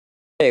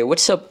Hey,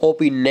 what's up,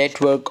 OP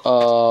network,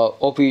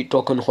 OP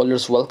token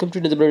holders? Welcome to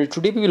another video.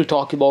 Today we will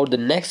talk about the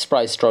next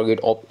price target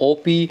of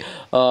OP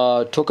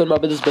token, my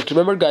brothers. But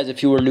remember, guys,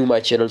 if you are new to my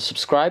channel,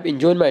 subscribe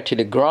and join my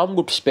Telegram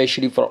group,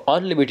 especially for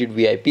unlimited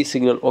VIP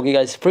signal. Okay,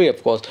 guys, free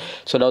of course.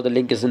 So now the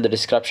link is in the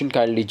description.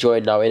 Kindly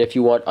join now. And if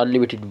you want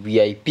unlimited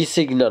VIP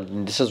signal,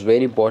 this is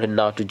very important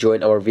now to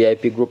join our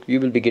VIP group.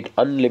 You will be get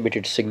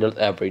unlimited signal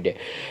every day,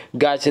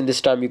 guys. In this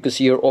time, you can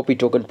see your OP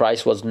token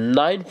price was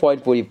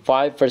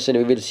 9.45%.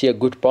 We will see a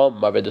good pump,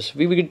 my brothers.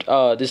 We will get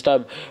this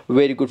time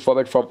very good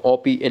format from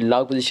OP in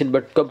long position,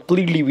 but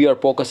completely we are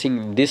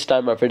focusing this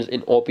time, my friends,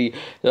 in OP,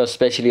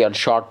 especially on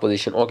short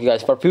position. Okay,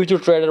 guys, for future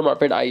trader, my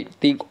friend, I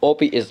think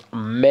OP is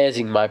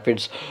amazing, my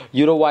friends.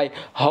 You know why?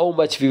 How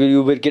much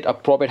you will get a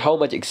profit, how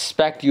much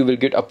expect you will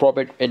get a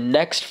profit in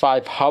next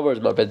 5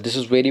 hours, my friend. This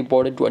is very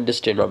important to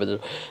understand, my brother.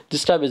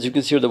 This time, as you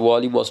can see, the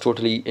volume was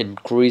totally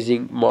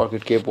increasing,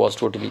 market cap was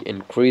totally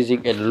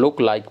increasing, and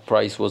look like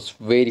price was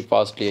very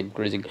fastly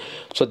increasing.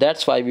 So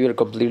that's why we were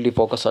completely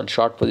focused on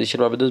short position,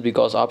 my brothers,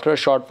 because after a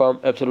short firm,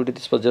 absolutely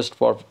this was just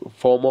for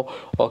FOMO.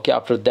 Okay,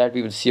 after that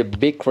we will see a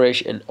big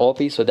crash in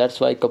OP. So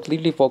that's why I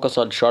completely focus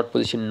on short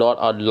position, not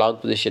on long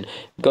position,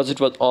 because it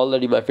was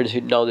already, my friends,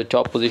 hit now the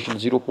top position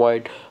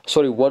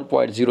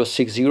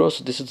 1.060.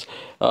 So this is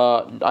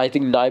I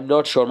think, I'm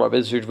not sure, my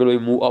brothers, it will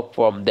move up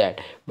from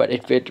that. But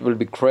if it will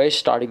be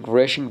starting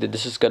crashing, then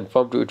this is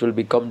confirmed to it will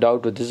be come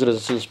down to this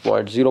resistance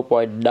point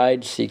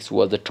 0.96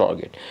 was the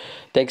target.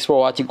 Thanks for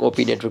watching, OP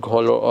network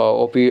holder,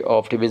 OP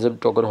optimism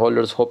token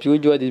holders. Hope you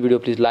enjoyed this video.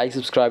 Please like,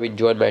 subscribe, and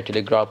join my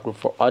Telegram group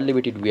for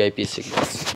unlimited VIP signals.